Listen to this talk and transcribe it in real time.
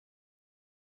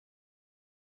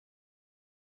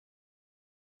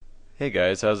Hey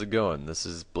guys, how's it going? This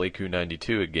is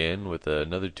Blakeu92 again with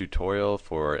another tutorial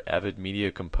for Avid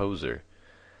Media Composer.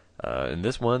 In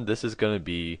this one, this is going to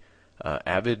be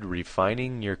Avid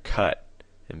refining your cut.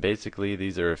 And basically,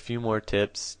 these are a few more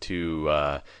tips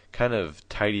to kind of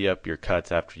tidy up your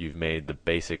cuts after you've made the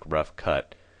basic rough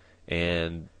cut.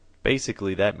 And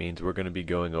basically, that means we're going to be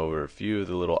going over a few of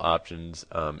the little options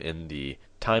in the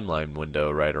timeline window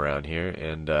right around here.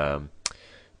 And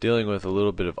dealing with a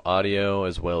little bit of audio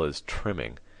as well as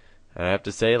trimming. And I have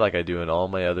to say, like I do in all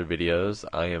my other videos,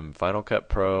 I am Final Cut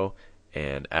Pro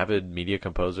and Avid Media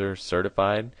Composer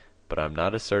certified, but I'm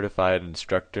not a certified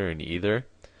instructor in either.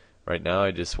 Right now I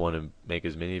just want to make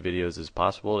as many videos as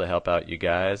possible to help out you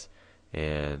guys,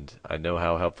 and I know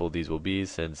how helpful these will be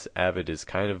since Avid is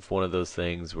kind of one of those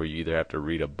things where you either have to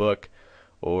read a book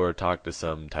or talk to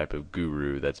some type of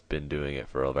guru that's been doing it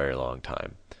for a very long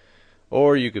time.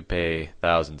 Or you could pay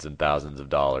thousands and thousands of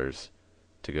dollars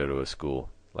to go to a school,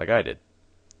 like I did.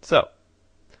 So,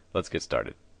 let's get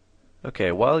started.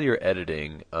 Okay, while you're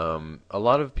editing, a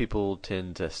lot of people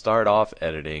tend to start off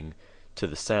editing to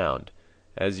the sound.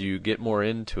 As you get more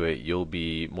into it, you'll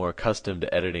be more accustomed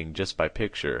to editing just by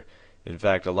picture. In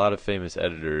fact, a lot of famous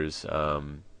editors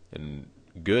and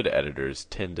good editors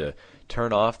tend to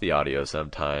turn off the audio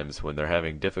sometimes when they're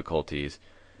having difficulties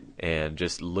and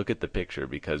just look at the picture,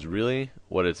 because really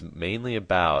what it's mainly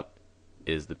about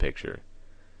is the picture.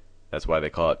 That's why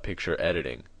they call it picture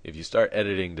editing. If you start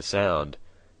editing to sound,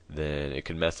 then it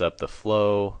can mess up the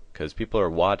flow because people are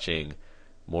watching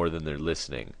more than they're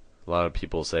listening. A lot of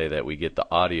people say that we get the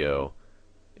audio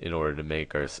in order to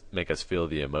make us feel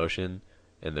the emotion,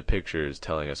 and the picture is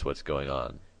telling us what's going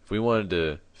on. If we wanted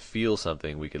to feel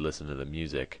something, we could listen to the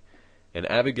music. And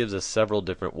Avid gives us several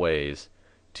different ways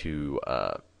to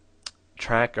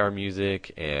track our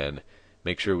music and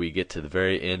make sure we get to the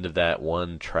very end of that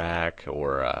one track,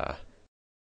 or